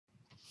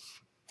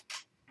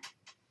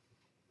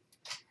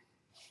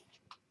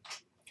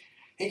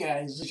Hey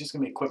guys, this is just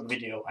going to be a quick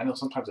video. I know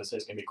sometimes I say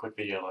it's going to be a quick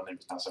video and then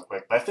it's not so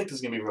quick, but I think this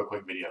is going to be a real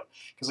quick video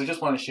because I just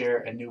want to share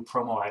a new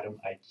promo item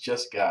I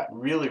just got.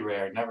 Really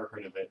rare, never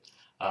heard of it.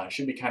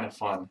 Should be kind of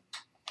fun.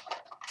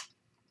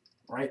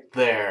 Right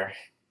there,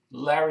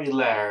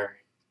 Larr.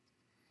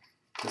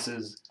 This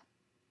is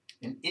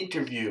an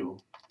interview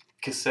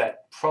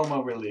cassette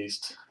promo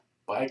released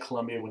by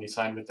Columbia when he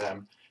signed with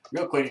them.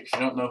 Real quick, if you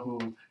don't know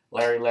who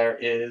Larr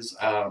is,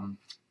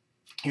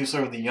 he was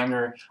sort of the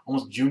younger,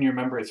 almost junior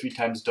member of 3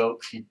 Times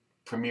Dope. He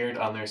premiered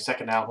on their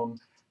second album,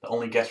 the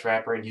only guest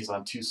rapper, and he's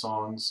on 2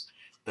 songs.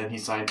 Then he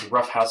signed to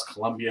Rough House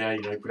Columbia.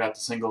 You know, he put out the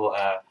single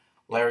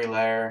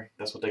Larr,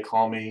 That's What They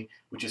Call Me,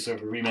 which is sort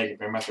of a remake of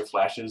Grandmaster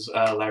Flash's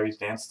Larry's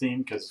Dance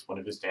Theme, because one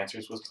of his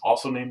dancers was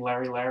also named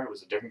Larr. It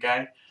was a different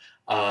guy.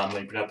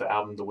 Then he put out the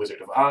album The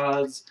Wizard of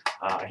Oz.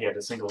 He had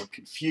a single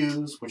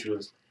Confused, which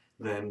was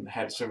then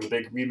had sort of a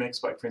big remix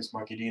by Prince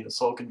Marky D and the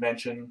Soul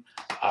Convention.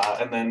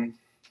 And then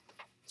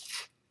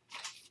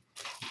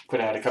put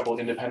out a couple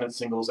independent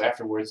singles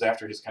afterwards,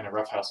 after his kind of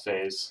Rough House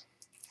phase.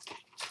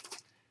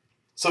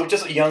 So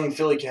just a young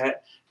Philly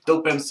cat,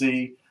 dope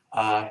MC.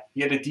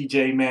 He had a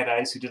DJ, Mad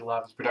Ice, who did a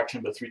lot of his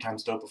production, but 3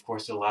 Times Dope, of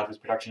course, did a lot of his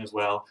production as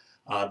well.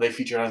 They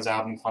featured on his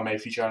album, Kwame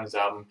featured on his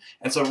album.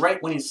 And so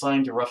right when he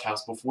signed to Rough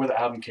House, before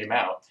the album came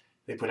out,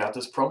 they put out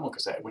this promo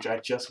cassette, which I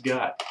just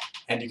got.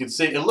 And you can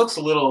see, it looks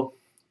a little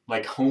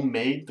like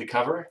homemade, the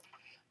cover,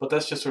 but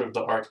that's just sort of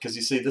the art, because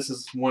you see this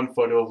is one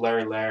photo of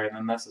Larr, and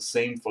then that's the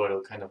same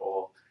photo kind of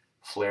all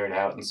flared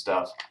out and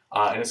stuff.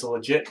 And it's a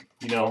legit,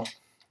 you know,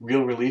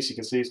 real release. You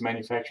can see it's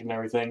manufactured and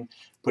everything,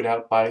 put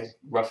out by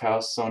Rough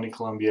House, Sony,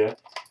 Columbia.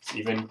 It's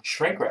even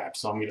shrink wrapped.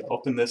 So I'm going to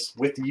open this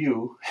with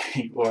you,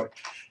 or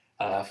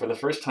for the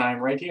first time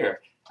right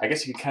here. I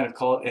guess you could kind of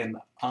call it an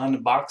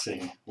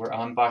unboxing. We're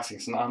unboxing.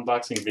 It's an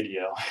unboxing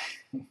video.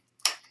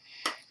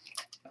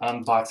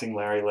 Unboxing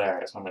Larr.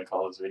 That's what I'm going to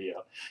call this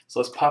video.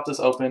 So let's pop this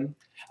open.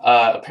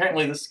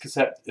 Apparently this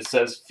cassette, it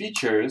says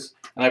features,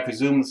 and I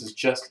presume this is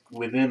just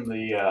within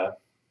the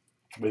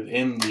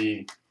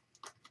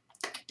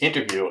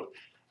interview.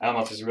 I don't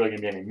know if there's really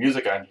going to be any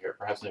music on here,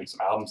 perhaps maybe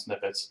some album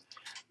snippets,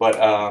 but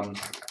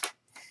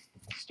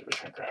stupid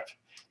shrink wrap.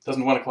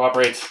 Doesn't want to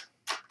cooperate.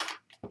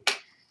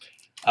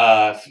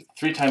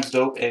 3 Times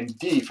Dope and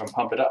D from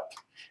Pump It Up.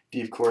 D,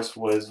 of course,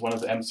 was one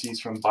of the MCs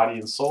from Body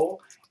and Soul,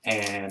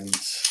 and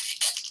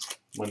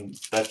when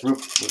that group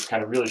was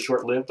kind of really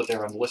short-lived, but they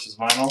were on Delicious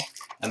Vinyl.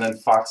 And then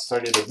Fox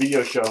started a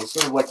video show,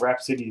 sort of like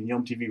Rap City and Yo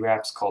MTV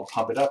Raps, called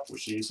Pump It Up,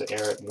 which they used to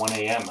air at 1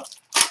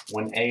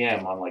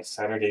 a.m. on like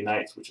Saturday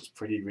nights, which is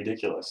pretty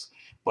ridiculous.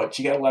 But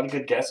she got a lot of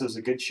good guests. It was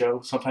a good show.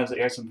 Sometimes they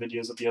aired some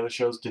videos that the other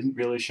shows didn't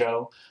really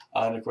show.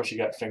 And of course she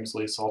got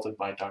famously assaulted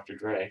by Dr.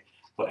 Dre.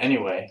 But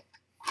anyway,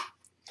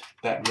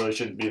 that really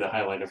shouldn't be the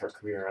highlight of her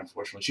career,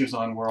 unfortunately. She was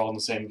on We're All in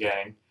the Same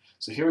Gang.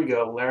 So here we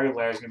go. Larr is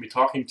going to be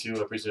talking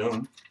to, I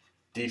presume,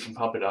 D from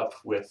Pump It Up,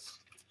 with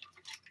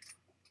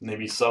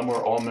maybe some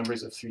or all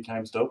members of 3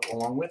 Times Dope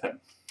along with him.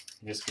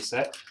 Here's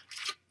cassette.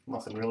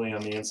 Nothing really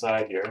on the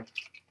inside here.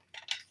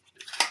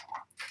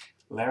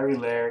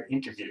 Larr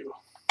interview.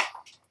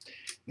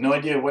 No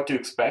idea what to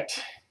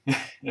expect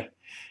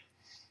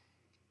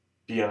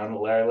beyond the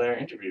Larr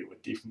interview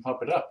with D from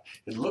Pump It Up.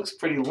 It looks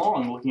pretty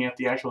long looking at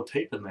the actual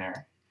tape in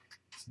there.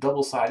 It's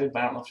double-sided,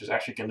 but I don't know if there's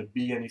actually going to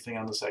be anything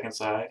on the second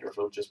side, or if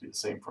it'll just be the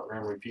same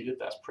program repeated.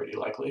 That's pretty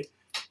likely.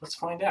 Let's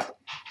find out.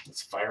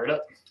 Let's fire it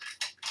up.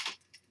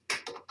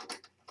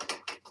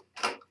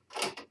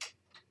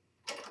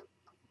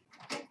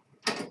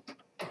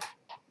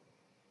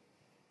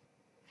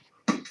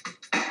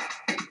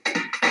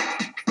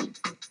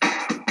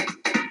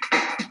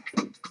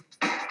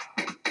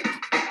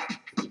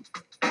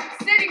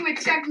 Sitting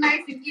with Chuck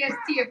Nice and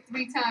EST of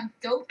 3 Times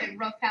Dope and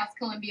Rough House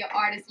Columbia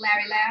artist Larr.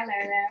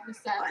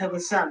 What's up? Hey,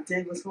 what's up,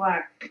 Dick? What's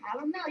why? I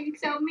don't know. You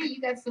tell me.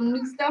 You got some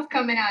new stuff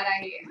coming out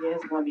here. Yeah,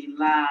 it's gonna be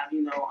live.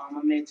 You know,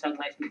 my man Chuck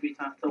Nice from 3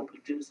 Times Dope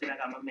produced it. I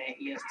got my man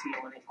EST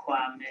on it,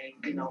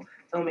 Kwame. You know,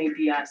 don't make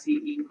DICE,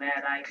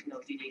 Mad Ice. You know,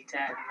 DJ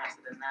Tad, and the rest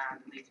of the 9,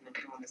 the Legion of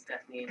Doom, and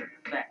Stephanie in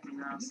the back. You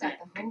know what I'm saying?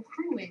 You got the whole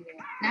crew in there.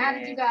 Now, how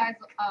did you guys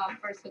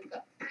first hook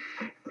up?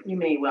 You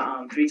mean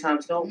with 3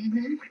 Times Dope?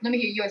 Let me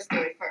hear your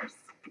story first.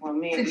 Well,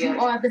 me and Since you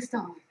are the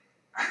star.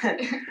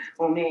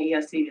 well, me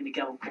and EST been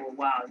together for a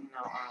while. You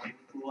know, we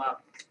grew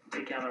up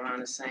together around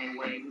the same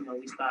way. You know,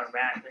 we started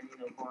rapping. You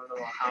know, going to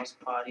little house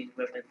parties,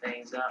 ripping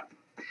things up.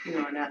 You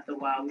know, and after a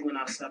while, we went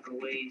our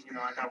separate ways. You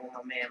know, I got with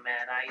my man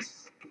Mad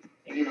Ice,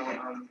 and you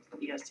know,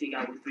 EST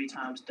got with 3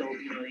 Times Dope.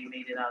 You know, they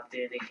made it out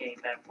there. They came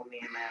back for me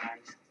and Mad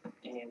Ice,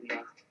 and here we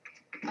are.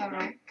 All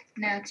right.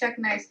 Now, Chuck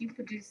Nice, you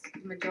produced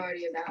the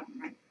majority of the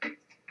album, right?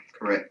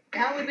 Correct.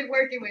 How was it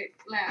working with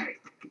Larr?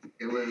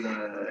 It was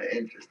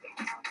interesting.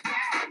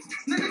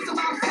 Niggas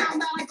about town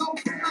that I go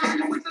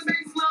find with the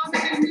bass line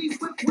and me with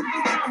the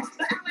rhyme.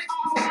 The LA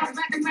all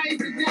back in May,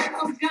 the dead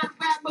comes got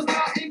bad, but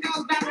girl ain't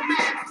girls battle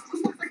man.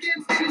 Cause once again,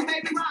 cities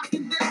baby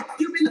rockin' this.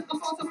 You be looking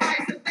for some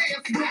place to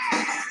dance with.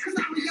 Cause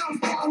I'm a young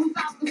boy who's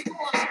out the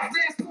store.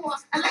 Therefore,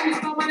 I let me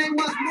know my name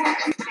was more.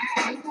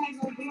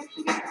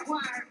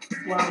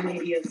 Well, me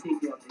and EST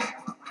grew up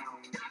together.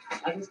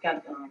 I just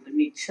got to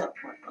meet Chuck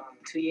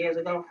 2 years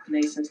ago, and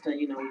then since then,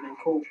 we've been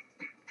cool.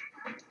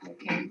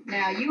 Okay.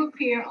 Now you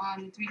appear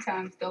on the 3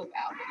 Times Dope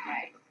album,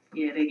 right?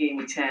 Yeah, they gave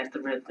me a chance to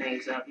rip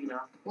things up,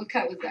 What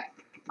cut was that?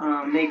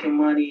 Making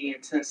money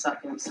and 10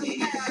 sucking seeds.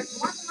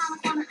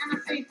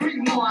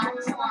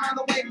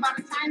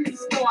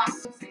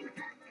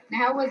 Now,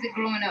 how was it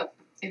growing up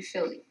in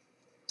Philly?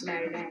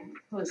 Larry. It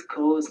was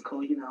cool,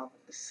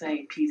 the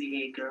same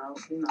PZA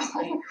girls, Oh,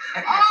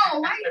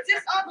 why you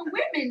just all the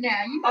women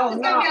now? You know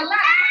there's gonna be a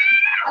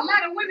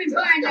lot of women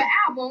buying your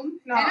album,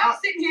 and I'm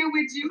sitting here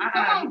with you.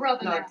 Come on,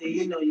 brother. No, now. D,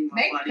 you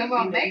my buddy. Come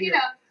on, make it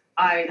up.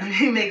 All right,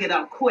 let me make it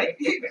up quick.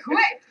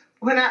 Quick.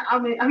 When I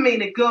mean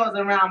the girls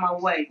around my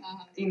way,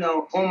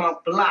 on my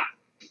block.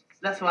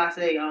 That's why I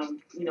say, around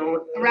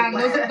those around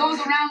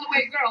the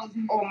way girls.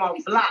 On my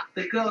block,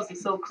 the girls are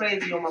so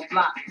crazy on my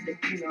block. They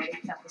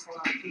kept us on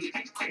our feet.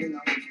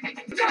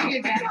 Don't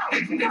get that. I'll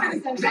let you just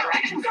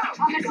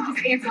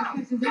answer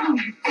questions.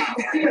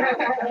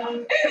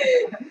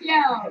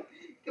 Yo,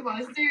 come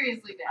on,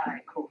 seriously, Dad. All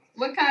right, cool.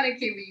 What kind of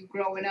kid were you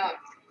growing up?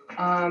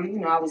 I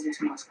was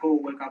into my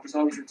schoolwork. I was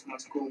always into my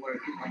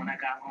schoolwork. When I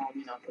got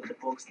home, I put the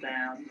books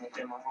down,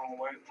 did my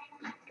homework.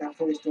 Got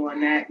finished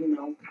doing that,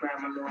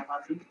 grabbed my little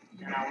huffy,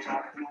 and I was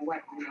off on my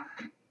way,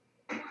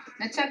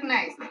 Now, Chuck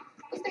Nice,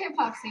 what's the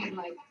hip-hop scene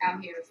like out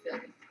here in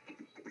Philly?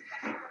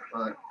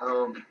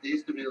 It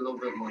used to be a little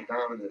bit more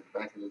dominant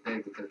back in the day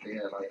because they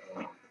had,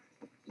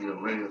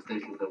 radio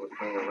stations that was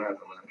playing rap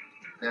a lot.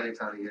 Now they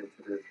trying to get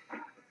into this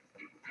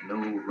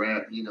no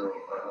rap,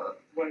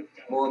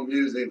 more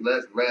music,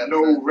 less rap.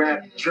 No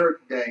rap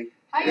jerk day.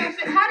 How do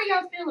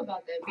y'all feel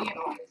about that, being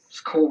artists? It's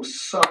cold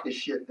sucker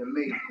shit to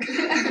me.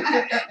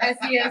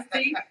 SEST?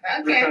 Okay.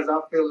 Because I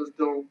feel as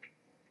though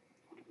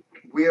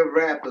we're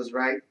rappers,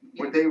 right?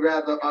 Yeah. Would they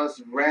rather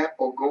us rap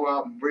or go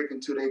out and break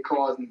into their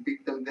cars and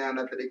beat them down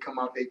after they come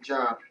out their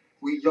job?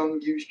 We young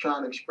youths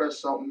trying to express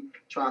something,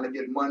 trying to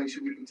get money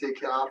so we can take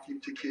care of our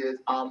future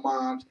kids, our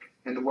moms,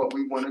 and what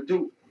we want to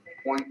do.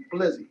 Point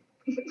Blizzy.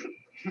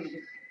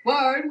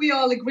 Word, we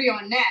all agree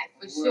on that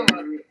for sure.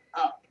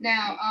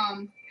 Now,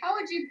 how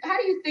do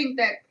you think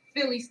that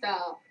Philly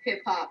style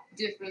hip hop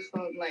differs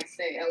from, like,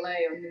 say, LA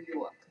or New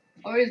York,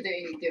 or is there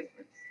any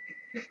difference?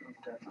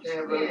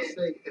 Can't really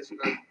say.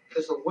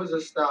 It's a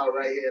wizard style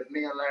right here.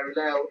 Me and Larry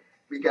Larr,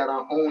 we got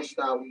our own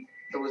style.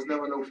 There was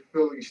never no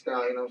Philly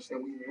style. You know what I'm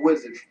saying? We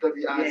wizards.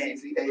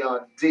 WIZZARD. You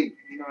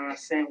know what I'm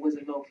saying?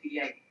 Wizardville,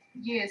 PA.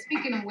 Yeah,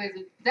 speaking of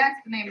wizards,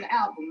 that's the name of the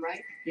album,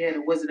 right? Yeah,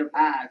 the Wizard of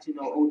Oz,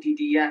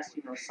 ODDS,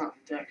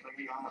 something different,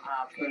 I'm an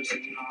odd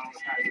person, I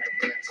was highly like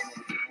that,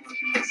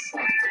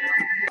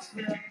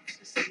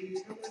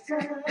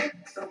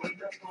 So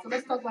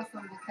let's talk about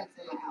some of the cuts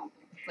on the album.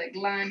 Like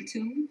line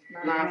 2.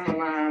 Line for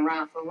line,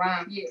 rhyme for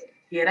rhyme. Yeah.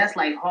 Yeah, that's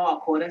like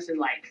hardcore. That's just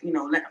like,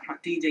 let my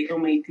DJ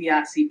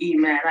MADICE,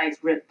 Mad Ice,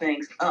 rip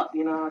things up,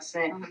 you know what I'm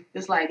saying?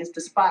 It's like, it's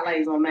the spotlight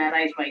is on Mad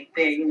Ice right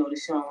there, to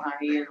show him how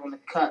he is on the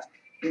cuts.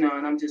 And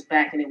I'm just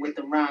backing it with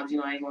the rhymes, I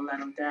ain't gonna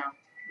let him down.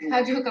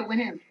 How'd you hook up with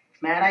him?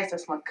 Mad Ice,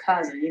 that's my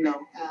cousin, getting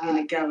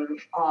together,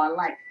 all I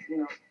like,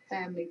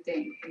 Family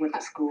thing. Went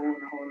to school and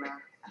the whole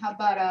nine. How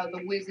about The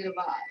Wizard of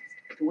Oz?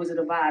 The Wizard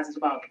of Oz is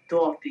about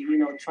Dorothy,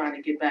 trying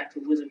to get back to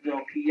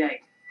Wizardville, PA,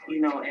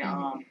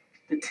 and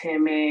the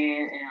Tin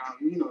Man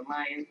and,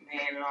 Lion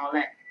Man and all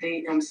that.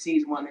 They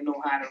MCs want to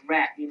know how to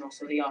rap,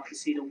 so they often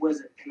see the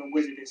wizard, and the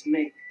wizard is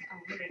me,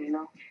 really?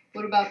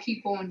 What about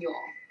Keep On Y'all?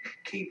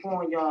 Keep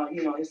on, y'all,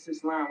 it's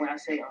this line where I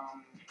say,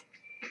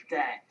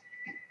 that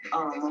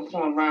I'm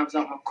pulling rhymes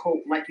out my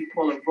coat like you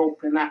pull a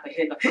rope and I can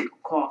hit a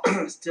hiccup car.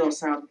 Still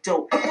sound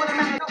dope. All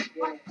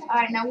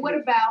right, now what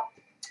about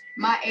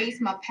My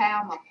Ace, My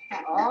Pal, My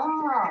Pal?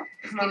 Oh,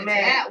 my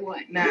man. That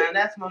one. Nah,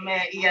 that's my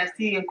man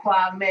EST and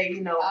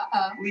Kwame,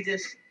 We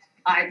just,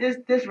 all right,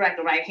 this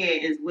record right here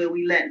is where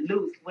we let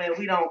loose, where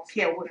we don't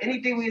care.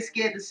 Anything we're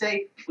scared to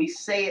say, we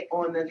say it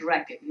on this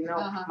record,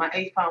 My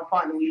 8-pound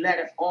partner, we let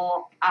it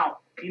all out.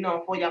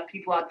 For y'all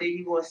people out there,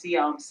 you gonna see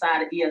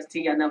side of EST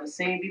y'all never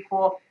seen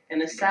before,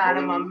 and the side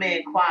of my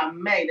man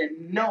Kwame that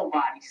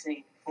nobody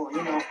seen before,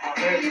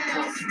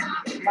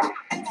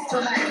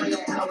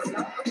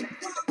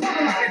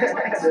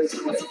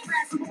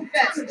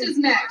 That's just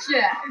next,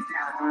 yeah.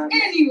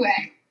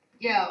 Anyway,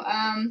 now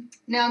I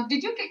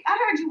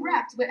heard you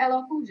rapped with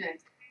LL Cool J.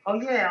 Oh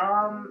yeah,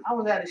 I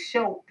was at a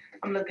show.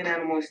 I'm looking at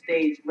him on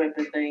stage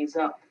ripping things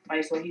up,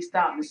 right? So he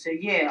stopped and said,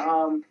 yeah,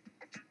 all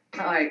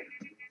right,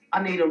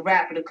 I need a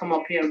rapper to come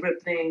up here and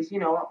rip things,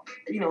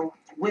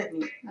 with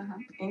me.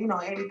 And,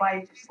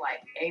 everybody just like,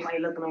 everybody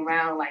looking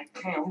around like,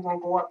 damn, who gonna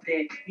go up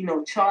there?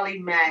 Charlie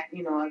Mack,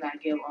 I gotta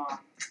give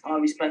all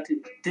respect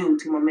to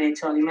my man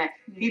Charlie Mack.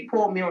 He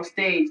pulled me on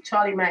stage.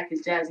 Charlie Mack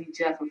is Jazzy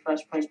Jeff and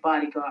Fresh Prince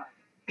Bodyguard.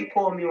 He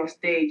pulled me on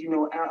stage,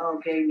 LL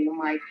gave me the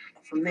mic.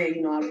 From there,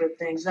 I ripped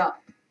things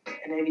up.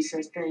 And ever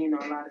since then,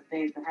 a lot of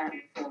things have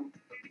happened for me.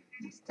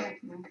 That's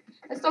tough, man.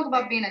 Let's talk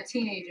about being a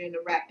teenager in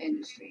the rap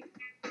industry.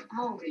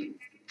 How old are you?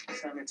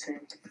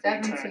 17.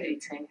 17.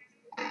 18.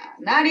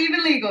 Not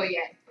even legal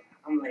yet.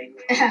 I'm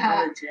legal.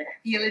 I'm legit.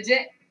 You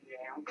legit?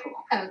 Yeah, I'm cool.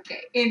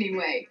 Okay.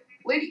 Anyway,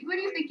 where do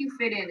you think you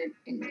fit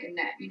in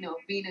that? You know,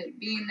 being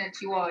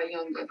that you are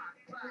younger,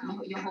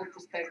 your whole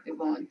perspective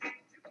on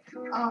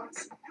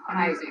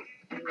music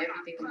and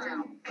everything in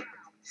general.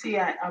 See,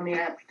 I mean,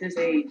 at this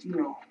age, you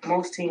know,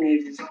 most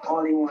teenagers,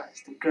 all they want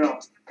is the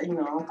girls. You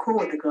know, I'm cool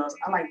with the girls.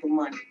 I like the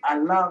money. I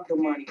love the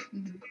money.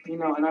 Mm-hmm. You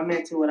know, and I'm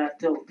into what I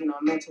do. You know,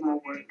 I'm into my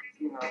work.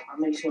 You know, I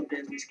make sure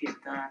business gets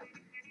done.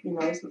 You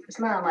know, it's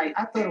not like,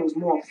 I thought it was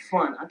more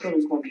fun. I thought it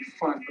was going to be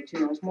fun, but, you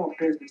know, it's more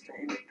business than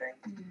anything.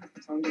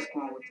 Mm-hmm. So I'm just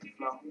going with the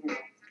flow, you know,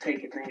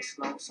 taking things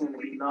slow, soon to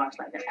be large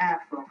like an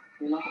afro,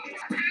 you know.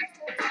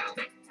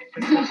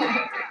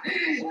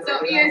 So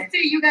EST,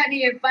 you got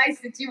any advice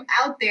that you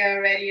out there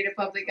already in the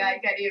public eye?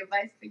 You got any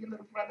advice for your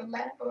little brother,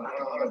 Larr?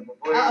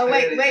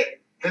 Wait.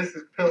 This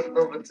is pimp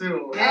number 2.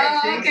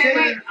 Oh, okay,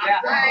 wait.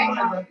 Yeah.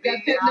 Alright,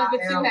 got pimp number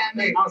 2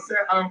 happening.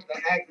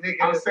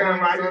 I'm saying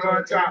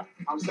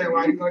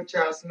why you gonna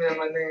try to smear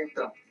my name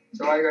though?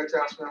 So why you gonna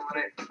try to smear my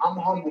name? I'm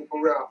humble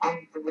for real.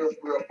 I'm for real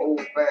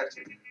old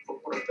fashioned. But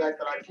for the fact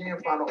that I can't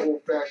find an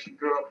old fashioned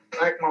girl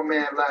like my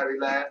man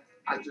Larr,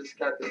 I just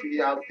got to be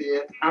out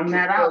there. I'm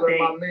not out there.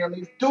 My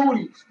manly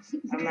duties.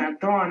 I'm not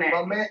doing that.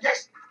 My man,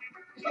 yes.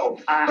 No,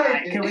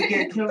 can we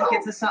get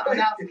to something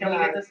else? Can we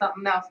get to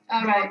something else?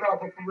 All right. No,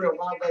 but for real,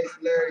 my advice,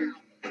 Larry,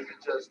 is to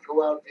just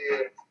go out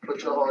there,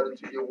 put your heart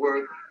into your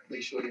work,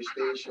 make sure your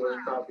stage show is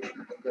properly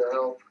keeping good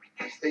health,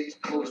 stay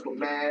close with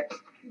Matt,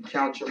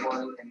 count your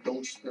money, and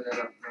don't spend it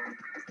up, man.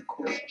 Of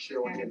course,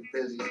 chill and get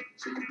busy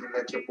so you can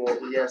let your boy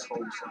ES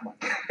hold somebody.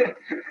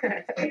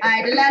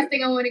 Alright, the last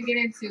thing I want to get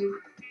into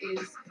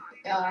is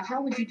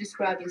how would you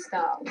describe your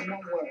style? In one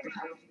word,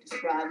 how would you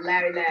describe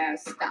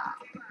Larr's style?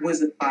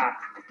 Wizard 5.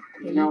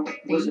 You know,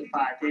 Wizard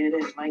 5. There it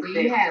is, right There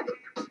there. you have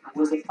it.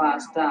 Wizard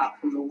 5 style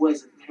from the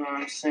Wizard. You know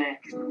what I'm saying?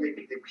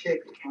 They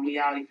kick it. From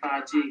reality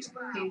 5Gs.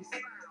 Peace.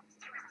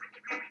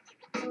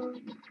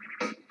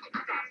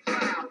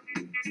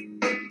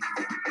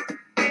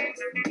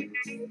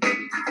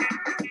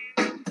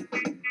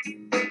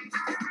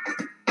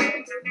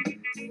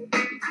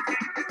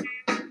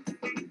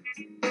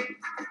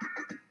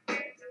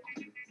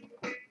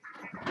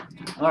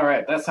 All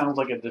right, that sounds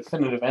like a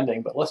definitive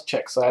ending, but let's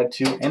check side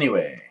 2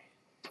 anyway.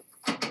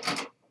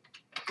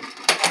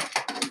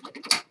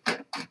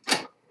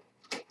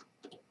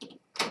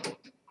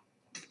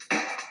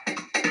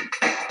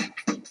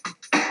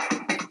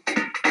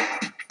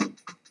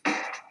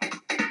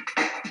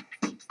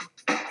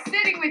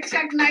 Sitting with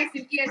Chuck Nice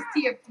and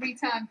EST of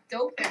 3-time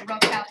Dope and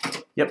Rough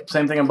House. Yep,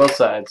 same thing on both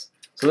sides.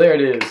 So there it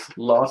is,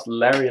 Lost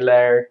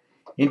Larr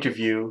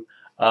interview.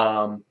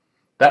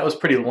 That was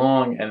pretty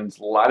long, and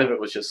a lot of it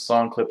was just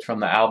song clips from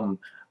the album.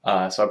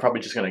 So I'm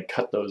probably just going to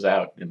cut those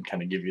out and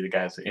kind of give you the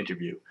guys the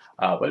interview.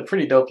 But a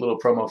pretty dope little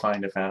promo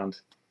find I found.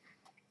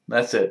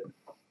 That's it.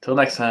 Till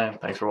next time,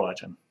 thanks for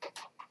watching.